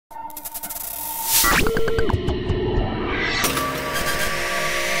This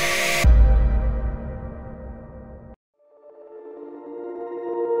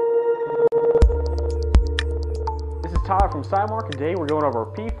is Tyler from Sightmark, and today we're going over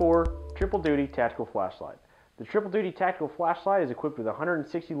our P4 Triple Duty Tactical Flashlight. The Triple Duty Tactical Flashlight is equipped with a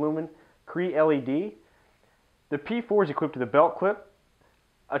 160 lumen Cree LED. The P4 is equipped with a belt clip,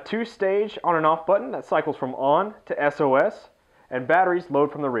 a 2-stage on and off button that cycles from on to SOS, and batteries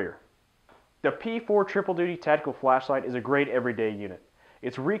load from the rear. The P4 Triple Duty Tactical Flashlight is a great everyday unit.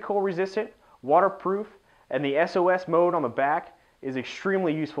 It's recoil resistant, waterproof, and the SOS mode on the back is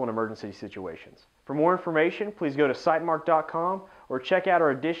extremely useful in emergency situations. For more information, please go to sightmark.com or check out our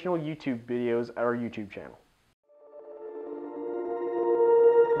additional YouTube videos at our YouTube channel.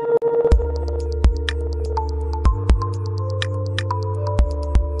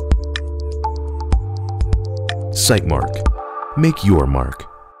 Sightmark. Make your mark.